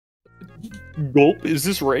Gulp, is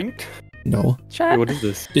this ranked? No. Wait, what is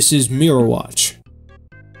this? This is Mirror Watch.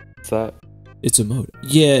 What's that? It's a mode.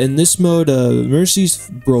 Yeah, in this mode, Mercy's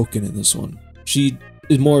broken in this one. She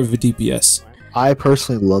is more of a DPS. I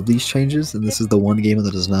personally love these changes, and this is the one game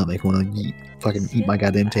that does not make me want to fucking eat my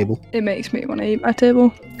goddamn table. It makes me want to eat my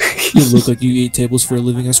table. You look like you eat tables for a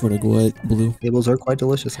living. I swear to God, Blue. Tables are quite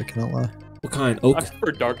delicious, I cannot lie. What kind? Oak? I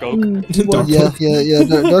prefer dark oak. Dark Yeah, oak? yeah.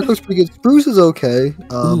 Dark oak's pretty good. Spruce is okay.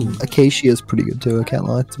 Acacia is pretty good too. I can't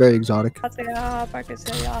lie. It's very exotic.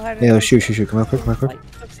 Yeah, shoot. Come on, quick.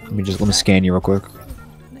 Let me scan you real quick.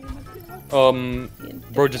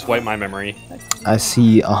 Bro, just wipe my memory. I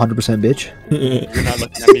see 100% bitch. You're not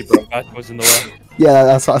looking at me, bro. That was in the way. Yeah,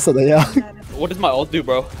 that's I said that. Yeah. What does my ult do,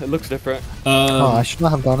 bro? It looks different. Oh, I should not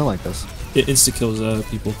have gone in like this. It insta kills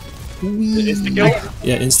people. Insta kill?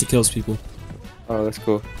 Yeah, insta kills people. Oh, that's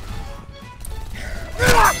cool.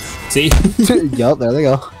 See? Yup, there they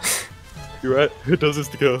go. You're right. It does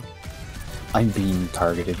insta kill. I'm being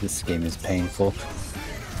targeted. This game is painful.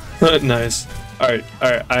 Nice. Alright,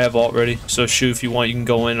 I have alt ready. So Shu, if you want, you can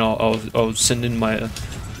go in. I'll send in my.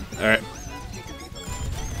 Alright.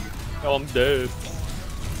 Oh, I'm dead.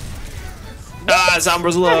 Ah,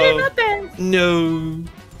 Zombra's low. No.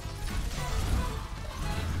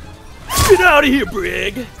 Get out of here,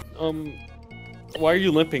 Brig. Why are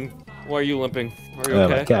you limping? Why are you limping? Are you My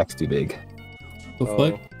okay? cack's too big. The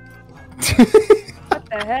fuck? What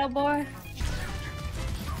the hell, boy?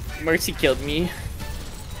 Mercy killed me.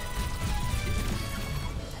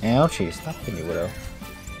 Ouchie, stop hitting me, Widow.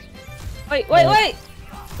 Wait!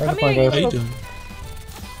 Come here, you How you little... doing?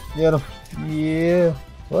 Get him. Yeah.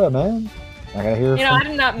 What, man? I gotta hear. You know, I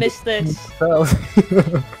did not miss this.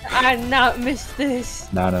 I did not miss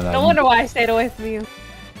this. No. No wonder why I stayed away from you.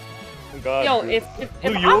 Oh, God. Yo, if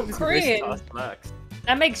Blue, I'm always Korean, racist to Max.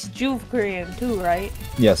 that makes Juve Korean too, right?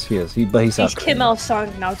 Yes, he is. But he's He's not. Kim Il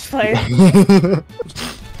Sung, now it's player.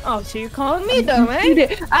 Oh, so you're calling me dumb,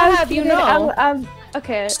 eh? I'll have you know.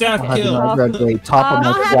 Okay. Staff I did kill. not graduate top of my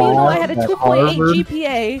I'll have you know I class had a at 2.8 Harvard.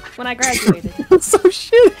 GPA when I graduated. So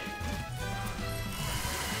shit.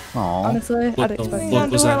 Aw. Honestly, I'd What expect the You that. fuck don't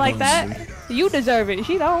do was her that like noise? that. You deserve it.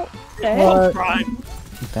 She don't. The hell? What? Prime.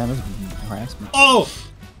 Damn, this harassment. Oh!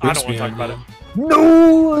 I don't want to talk about it.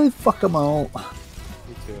 No, I fucked him out.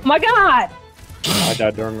 Me too. Oh my God! I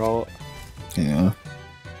died during ult. Yeah.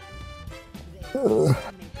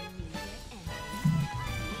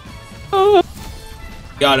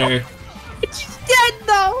 Got her. She's dead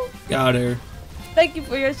though. Got her. Thank you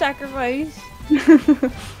for your sacrifice.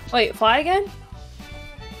 Wait, fly again?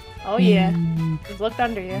 Oh yeah. Just looked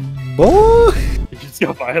under you. Boy, You just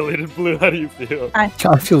got violated, Blue. How do you feel? I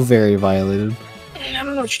feel very violated. I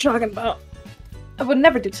don't know what you're talking about. I would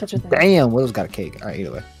never do such a thing. Damn, Willow's got a cake. All right,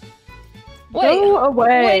 either way. Wait, Go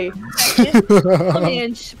away. wait a second. Let me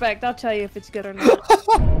inspect. I'll tell you if it's good or not.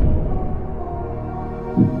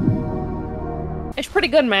 It's pretty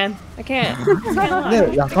good, man. I can't. lie. Yeah,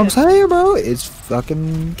 that's what I'm saying, bro. It's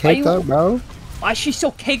fucking caked up, bro. Why is she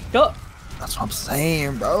so caked up? That's what I'm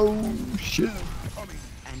saying, bro. Shit.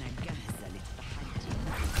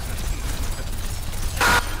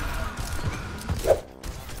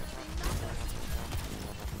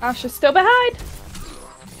 Ash is still behind.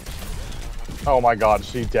 Oh my god,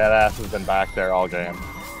 she dead ass has been back there all game.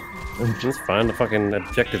 That's fine. The fucking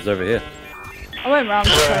objective's over here. I went round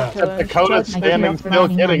to try and kill her. Dakota's standing still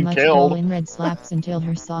getting killed. Red slaps until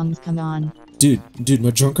her songs come on. Dude, my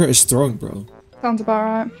Junkrat is throwing, bro. Sounds about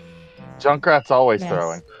right. Junkrat's always Yes.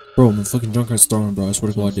 throwing. Bro, my fucking Junkrat's throwing, bro. I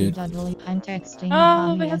swear to God, dude. I'm texting.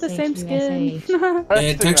 Oh, we have the same skin.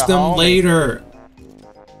 And text them later.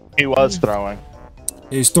 He was throwing.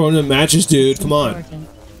 He's throwing the matches, dude. Come on.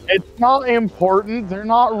 It's not important. They're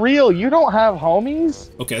not real. You don't have homies.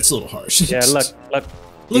 Okay, that's a little harsh. Yeah, look.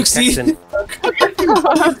 Look, see? Standing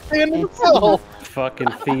still.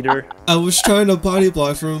 Fucking feeder. I was trying to body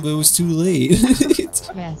block from him, but it was too late.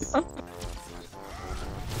 Yes.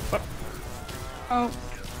 Oh.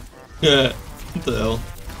 Yeah. What the hell?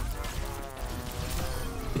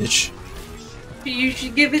 Bitch. You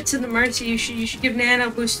should give it to the Mercy. You should give Nano a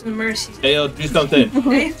boost to the Mercy. Hey, yo, do something.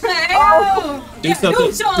 Hey, Do something.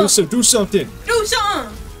 Do something. Do something.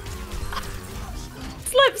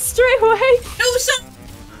 Slip straight away. Do something.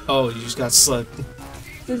 Oh, you just got slept.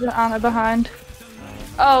 There's an Anna behind.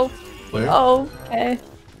 Oh. Where? Oh, okay.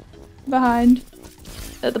 Behind.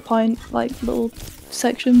 At the point, like, little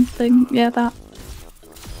section thing. Yeah, that.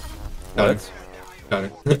 Got it. Got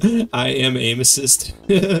it. I am aim assist.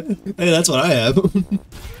 Hey, that's what I have.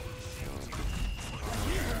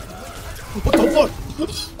 What the fuck?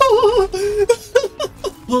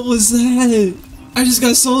 What was that? I just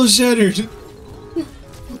got soul shattered.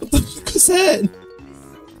 What the fuck was that?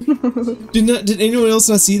 Did anyone else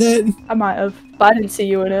not see that? I might have, but I didn't see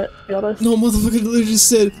you in it, to be honest. No, motherfucker literally just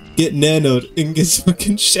said, get nanoed and gets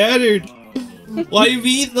fucking shattered. Why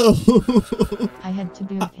me though? I had to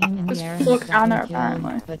do a pain in the air. Look, Anna,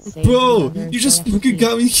 apparently. Bro, you just fucking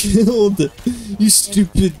got me killed. You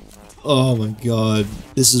stupid. Oh my god.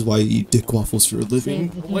 This is why you eat dick waffles for a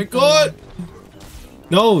living. Oh my god.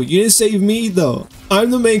 No, you didn't save me though.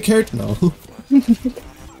 I'm the main character. No.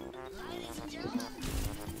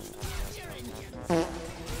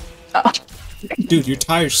 Dude, your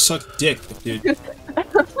tires suck dick, dude.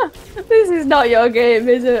 This is not your game,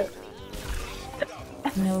 is it?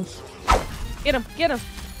 No. Get him, get him.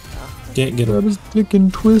 Can't get Grab him. his dick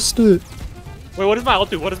and twist it. Wait, what does my ult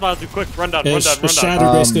do? What does my ult do? Quick, run down, run down, run down.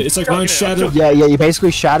 Shatter, basically. It's like Ryan Shatter. Yeah, you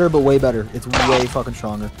basically shatter, but way better. It's way fucking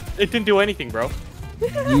stronger. It didn't do anything, bro.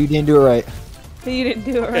 You didn't do it right. You didn't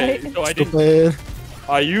do it Okay, right. so I didn't. Stupid.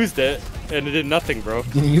 I used it, and it did nothing, bro.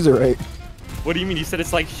 You didn't use it right. What do you mean? You said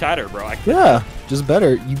it's like shatter, bro. Yeah, just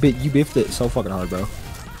better. You biffed it so fucking hard, bro.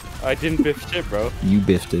 I didn't biff shit, bro. You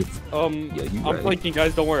biffed it. Yeah, you I'm right. flanking,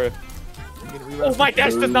 guys. Don't worry. Oh, my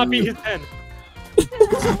dash does not beat his 10.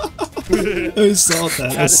 I saw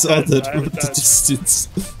that. I saw that from the distance.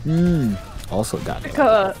 Also got it.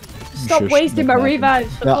 Stop wasting my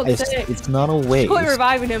revives, for No, fuck's sake. it's not a waste. Quit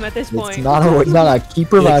reviving him at this point. It's not a waste. No,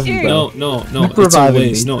 keep reviving me. No, Keep it's a reviving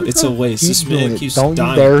waste. me. No, it's a waste. This Keep man doing it. keeps Don't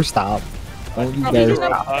dying. you dare stop. Don't you dare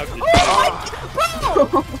stop.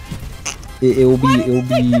 It'll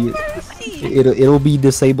be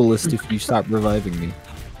disableist if you stop reviving me.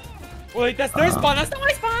 Wait, that's their spawn. That's not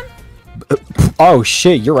my spawn. Oh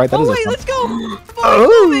shit, you're right. That is a wait, fun- let's go.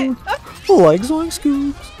 Oh, legs on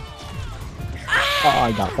scoops. Oh,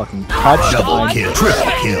 I got fucking touched. Double kill.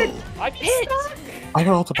 Triple kill. I hit. I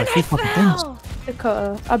got ulted by 3 fucking things.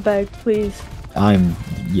 Dakota, I beg, please.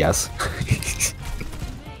 Yes.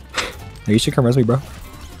 Are you should come res me, bro?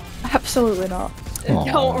 Absolutely not.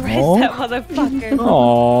 Don't rest that motherfucker.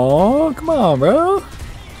 Oh, come on, bro.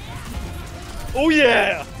 Oh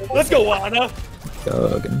yeah. Let's go, Anna.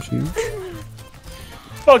 Get him shoot.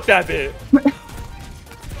 Fuck that bit.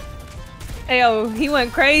 Ayo, he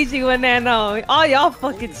went crazy with Nano. All y'all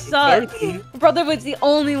fucking suck. Brother was the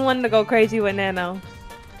only one to go crazy with Nano.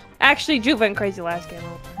 Actually, Juve went crazy last game.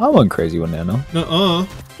 I went crazy with Nano.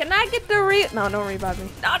 Can I get the No, don't revive me.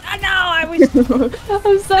 No, I was...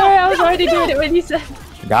 I'm sorry, I was already doing it when you said...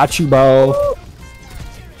 Got you, bro.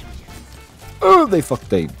 Oh,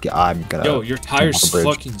 I'm gonna... Yo, your tires jump off a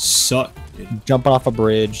bridge. fucking suck, dude. Jumping off a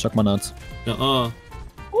bridge, suck my nuts. Ooh,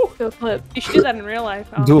 do a flip. You should do that in real life.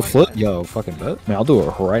 I don't Do a know. flip? Yo, fucking bet. Man, I'll do it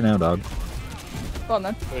right now, dog. Go on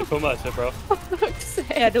then. Wait, put my shit, bro.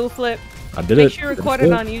 Yeah, do a flip. I did Make it. sure you Did a record it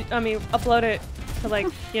flip. on you. I mean, upload it to like,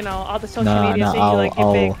 you know, all the social media so you I'll, like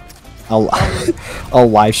get big. I'll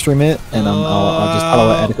live stream it and I'll just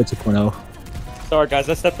upload it at 2.0. Sorry, guys.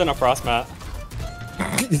 I stepped in a frost mat.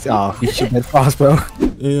 Oh, you should get frost, bro.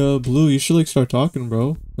 Hey, Blue, you should like start talking,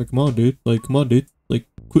 bro. Like, come on, dude. Like,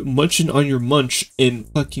 quit munching on your munch and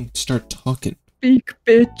fucking start talking. Speak,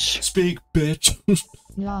 bitch. Speak, bitch.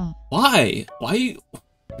 Yeah. Why? I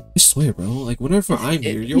swear, bro. Like, whenever I'm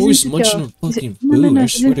here, you're He's always insecure. munching on fucking No, food. I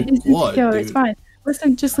he's swear to he's God, insecure. dude. It's fine.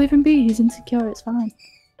 Listen, just leave him be. He's insecure. It's fine.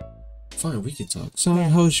 Fine, we can talk. So,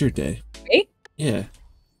 how was your day? Me? Yeah.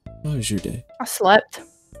 How was your day? I slept.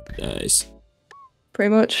 Nice.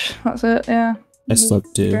 Pretty much. That's it. Yeah. I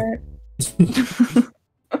slept too. Great.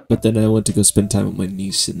 But then I went to go spend time with my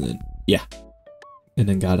niece, and then yeah, and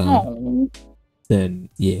then got on. Oh. Then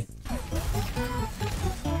yeah.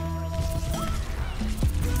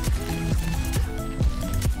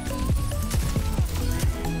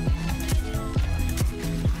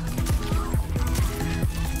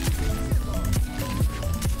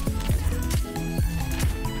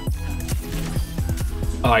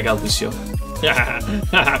 Oh, I got Lucio.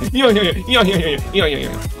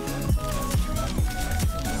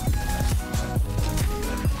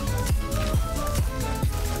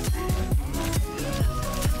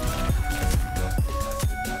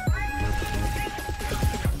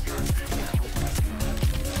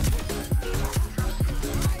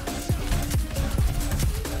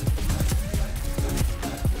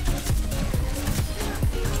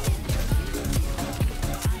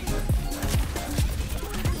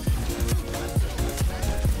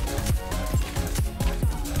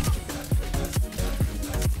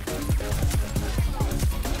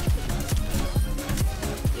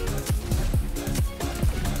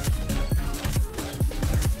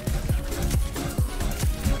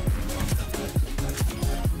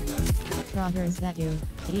 Frogger, is that you?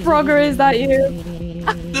 Frogger, is that you?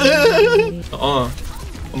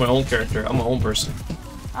 I'm my own character. I'm my own person.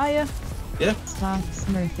 Are ya? Yeah. Stop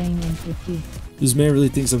smurfing in 50. This man really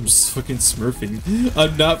thinks I'm fucking smurfing.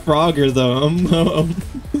 I'm not Frogger though.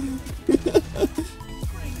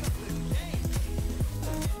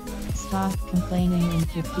 Stop complaining in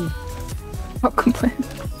 50. Stop complaining.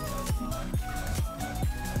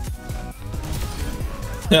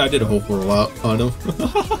 Yeah, I did a whole whirl out on him.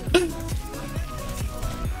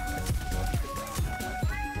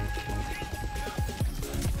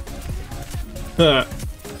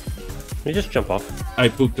 You just jump off. I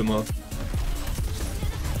pooped him off.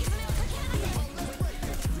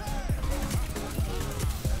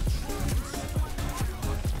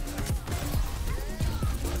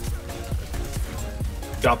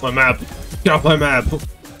 Get off my map! Get off my map!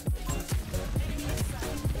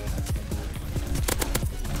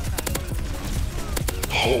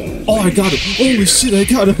 Oh, I got him! Holy shit, I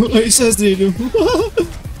got him! I assassinated him!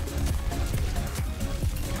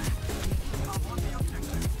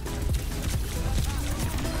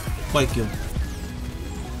 Might kill.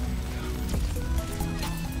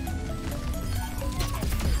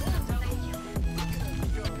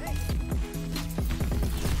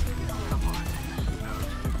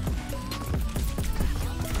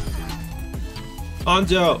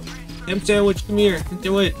 Anjo! Ham sandwich, come here.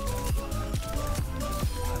 Do it.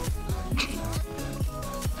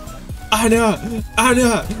 Anna!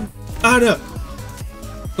 Anna! Anna!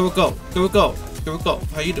 Here we go. Here we go. Here we go.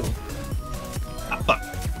 How you doing? Ah, fuck.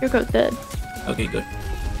 You're dead. Okay, good.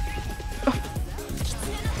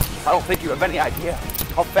 I don't think you have any idea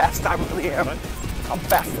how fast I really am. I'm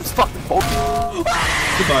fast as fucking both.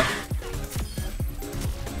 Goodbye.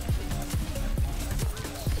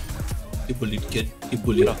 You bullied, kid. You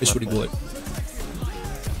bullied. It's really good.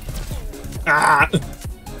 Ah!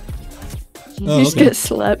 You just get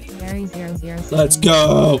slapped. Let's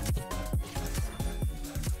go!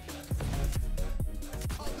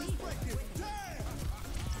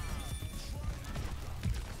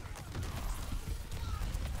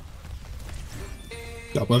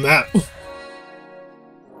 Got my map.